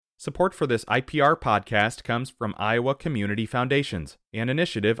Support for this IPR podcast comes from Iowa Community Foundations, an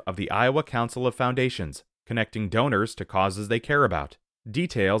initiative of the Iowa Council of Foundations, connecting donors to causes they care about.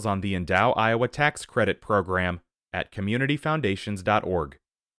 Details on the Endow Iowa Tax Credit Program at communityfoundations.org.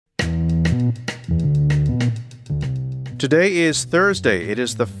 Today is Thursday. It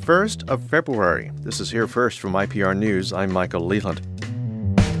is the 1st of February. This is Here First from IPR News. I'm Michael Leland.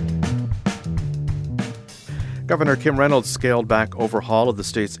 Governor Kim Reynolds' scaled-back overhaul of the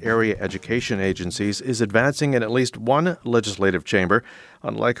state's area education agencies is advancing in at least one legislative chamber.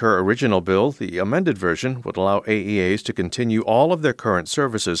 Unlike her original bill, the amended version would allow AEAs to continue all of their current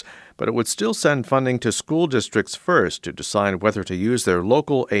services, but it would still send funding to school districts first to decide whether to use their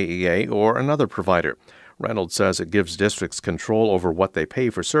local AEA or another provider. Reynolds says it gives districts control over what they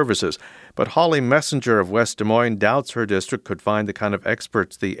pay for services. But Holly Messenger of West Des Moines doubts her district could find the kind of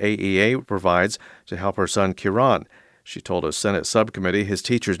experts the AEA provides to help her son Kieran. She told a Senate subcommittee his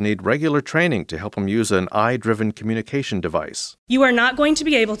teachers need regular training to help him use an eye-driven communication device. You are not going to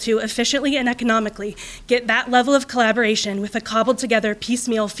be able to efficiently and economically get that level of collaboration with a cobbled-together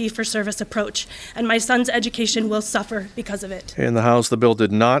piecemeal fee-for-service approach, and my son's education will suffer because of it. In the House, the bill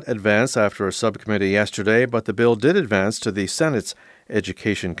did not advance after a subcommittee yesterday, but the bill did advance to the Senate's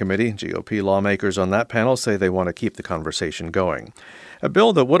Education Committee. GOP lawmakers on that panel say they want to keep the conversation going. A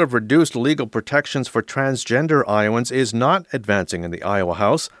bill that would have reduced legal protections for transgender Iowans is not advancing in the Iowa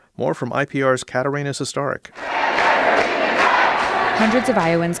House. More from IPR's Katarina Sostaric. Hundreds of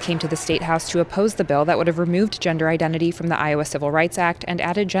Iowans came to the State House to oppose the bill that would have removed gender identity from the Iowa Civil Rights Act and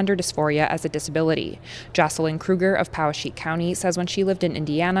added gender dysphoria as a disability. Jocelyn Kruger of Poweshiek County says when she lived in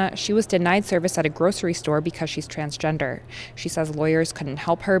Indiana, she was denied service at a grocery store because she's transgender. She says lawyers couldn't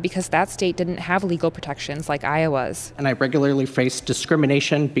help her because that state didn't have legal protections like Iowa's. And I regularly faced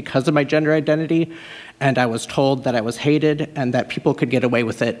discrimination because of my gender identity, and I was told that I was hated and that people could get away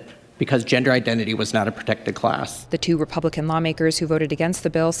with it because gender identity was not a protected class. The two Republican lawmakers who voted against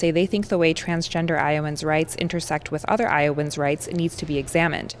the bill say they think the way transgender Iowans' rights intersect with other Iowans' rights needs to be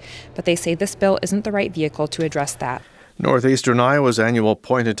examined. But they say this bill isn't the right vehicle to address that. Northeastern Iowa's annual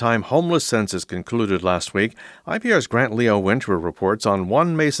point-in-time homeless census concluded last week. IPR's Grant Leo Winter reports on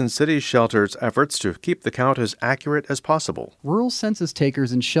one Mason City shelter's efforts to keep the count as accurate as possible. Rural census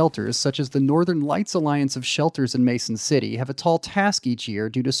takers and shelters, such as the Northern Lights Alliance of Shelters in Mason City, have a tall task each year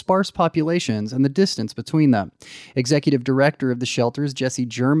due to sparse populations and the distance between them. Executive Director of the shelters, Jesse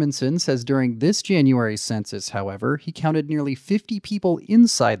Germanson, says during this January's census, however, he counted nearly 50 people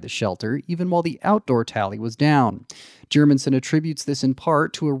inside the shelter, even while the outdoor tally was down. Germanson attributes this in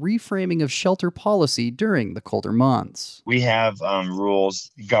part to a reframing of shelter policy during the colder months. We have rules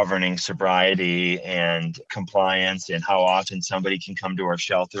governing sobriety and compliance and how often somebody can come to our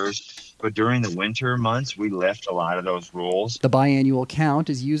shelters. But during the winter months, we lift a lot of those rules. The biannual count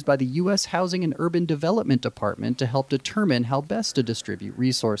is used by the U.S. Housing and Urban Development Department to help determine how best to distribute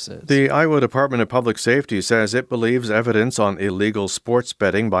resources. The Iowa Department of Public Safety says it believes evidence on illegal sports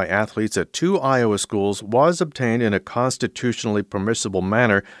betting by athletes at two Iowa schools was obtained in a constitutionally permissible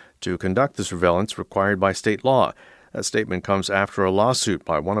manner to conduct the surveillance required by state law. That statement comes after a lawsuit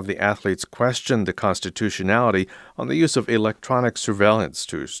by one of the athletes questioned the constitutionality on the use of electronic surveillance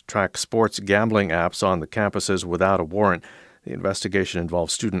to track sports gambling apps on the campuses without a warrant. The investigation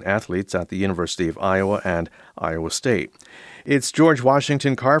involves student athletes at the University of Iowa and Iowa State. It's George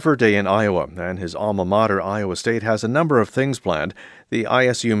Washington Carver Day in Iowa, and his alma mater, Iowa State, has a number of things planned. The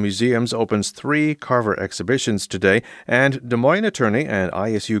ISU Museums opens 3 Carver exhibitions today, and Des Moines attorney and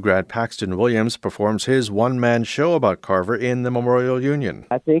ISU grad Paxton Williams performs his one-man show about Carver in the Memorial Union.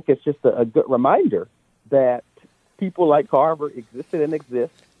 I think it's just a good reminder that people like Carver existed and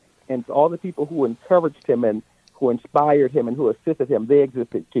exist, and all the people who encouraged him and who inspired him and who assisted him, they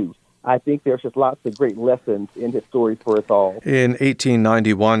existed too. I think there's just lots of great lessons in his stories for us all. In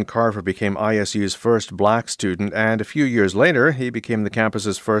 1891, Carver became ISU's first black student, and a few years later, he became the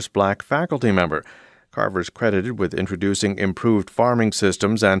campus's first black faculty member. Carver's credited with introducing improved farming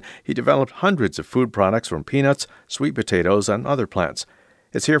systems, and he developed hundreds of food products from peanuts, sweet potatoes, and other plants.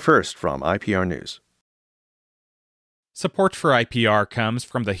 It's Here First from IPR News. Support for IPR comes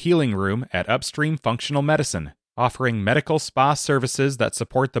from the Healing Room at Upstream Functional Medicine, offering medical spa services that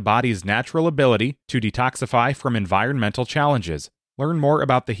support the body's natural ability to detoxify from environmental challenges. Learn more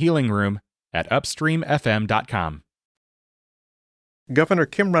about the Healing Room at upstreamfm.com. Governor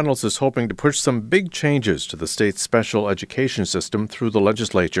Kim Reynolds is hoping to push some big changes to the state's special education system through the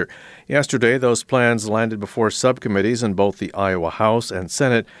legislature. Yesterday, those plans landed before subcommittees in both the Iowa House and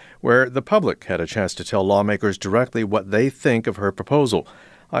Senate, where the public had a chance to tell lawmakers directly what they think of her proposal.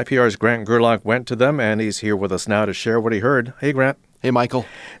 IPR's Grant Gerlach went to them, and he's here with us now to share what he heard. Hey, Grant. Hey, Michael.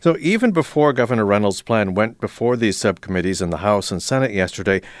 So even before Governor Reynolds' plan went before these subcommittees in the House and Senate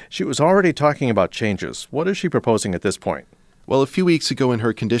yesterday, she was already talking about changes. What is she proposing at this point? Well, a few weeks ago in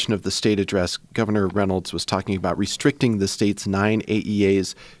her Condition of the State address, Governor Reynolds was talking about restricting the state's 9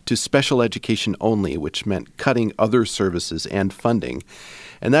 AEAs to special education only, which meant cutting other services and funding.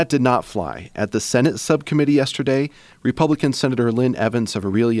 And that did not fly. At the Senate subcommittee yesterday, Republican Senator Lynn Evans of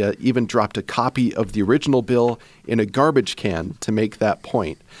Aurelia even dropped a copy of the original bill in a garbage can to make that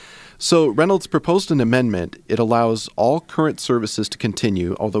point. So Reynolds proposed an amendment. It allows all current services to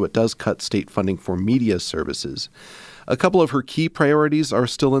continue, although it does cut state funding for media services. A couple of her key priorities are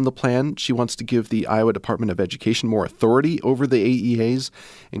still in the plan. She wants to give the Iowa Department of Education more authority over the AEAs,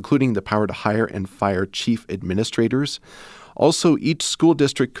 including the power to hire and fire chief administrators. Also, each school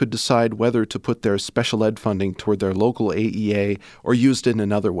district could decide whether to put their special ed funding toward their local AEA or use it in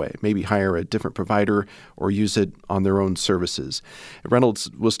another way, maybe hire a different provider or use it on their own services.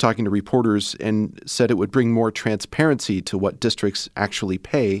 Reynolds was talking to reporters and said it would bring more transparency to what districts actually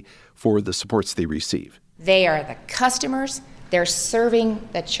pay for the supports they receive. They are the customers, they're serving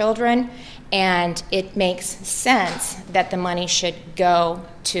the children, and it makes sense that the money should go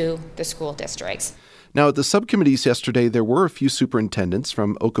to the school districts. Now, at the subcommittees yesterday, there were a few superintendents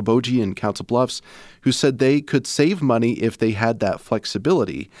from Okoboji and Council Bluffs who said they could save money if they had that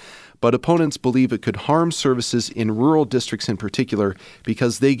flexibility. But opponents believe it could harm services in rural districts in particular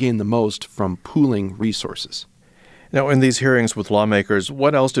because they gain the most from pooling resources. Now, in these hearings with lawmakers,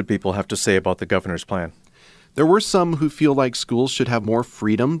 what else did people have to say about the governor's plan? There were some who feel like schools should have more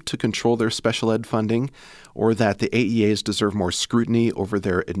freedom to control their special ed funding, or that the AEAs deserve more scrutiny over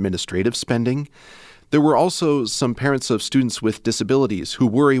their administrative spending. There were also some parents of students with disabilities who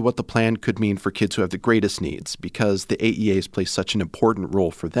worry what the plan could mean for kids who have the greatest needs because the AEAs play such an important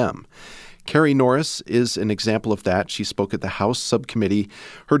role for them. Carrie Norris is an example of that. She spoke at the House subcommittee.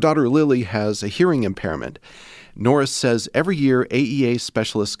 Her daughter Lily has a hearing impairment. Norris says every year AEA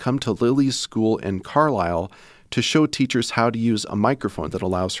specialists come to Lily's school in Carlisle to show teachers how to use a microphone that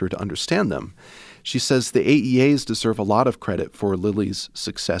allows her to understand them. She says the AEAs deserve a lot of credit for Lily's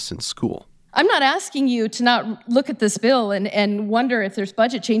success in school. I'm not asking you to not look at this bill and wonder if there's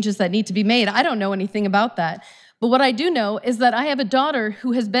budget changes that need to be made. I don't know anything about that. But what I do know is that I have a daughter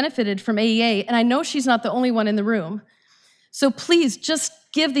who has benefited from AEA, and I know she's not the only one in the room. So please, just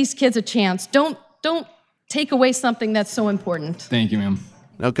give these kids a chance. Don't take away something that's so important. Thank you, ma'am.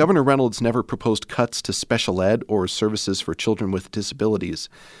 Now, Governor Reynolds never proposed cuts to special ed or services for children with disabilities.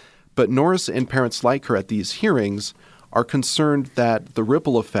 But Norris and parents like her at these hearings are concerned that the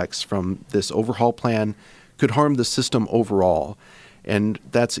ripple effects from this overhaul plan could harm the system overall. And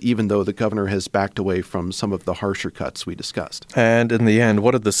that's even though the governor has backed away from some of the harsher cuts we discussed. And in the end,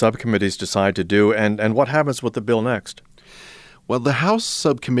 what did the subcommittees decide to do, and what happens with the bill next? Well, the House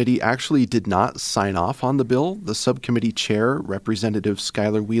subcommittee actually did not sign off on the bill. The subcommittee chair, Representative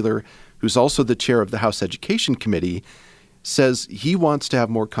Schuyler Wheeler, who's also the chair of the House Education Committee, says he wants to have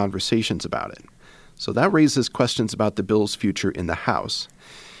more conversations about it. So that raises questions about the bill's future in the House.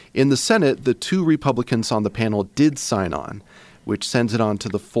 In the Senate, the 2 Republicans on the panel did sign on, which sends it on to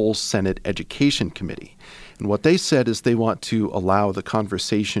the full Senate Education Committee. And what they said is they want to allow the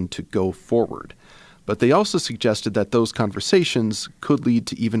conversation to go forward. But they also suggested that those conversations could lead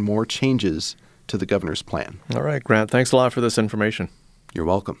to even more changes to the governor's plan. All right, Grant, thanks a lot for this information. You're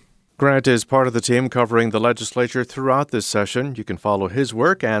welcome. Grant is part of the team covering the legislature throughout this session. You can follow his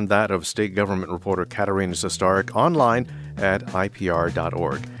work and that of state government reporter Katerina Sostarek online at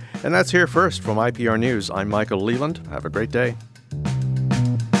ipr.org. And that's Here First from IPR News. I'm Michael Leland. Have a great day.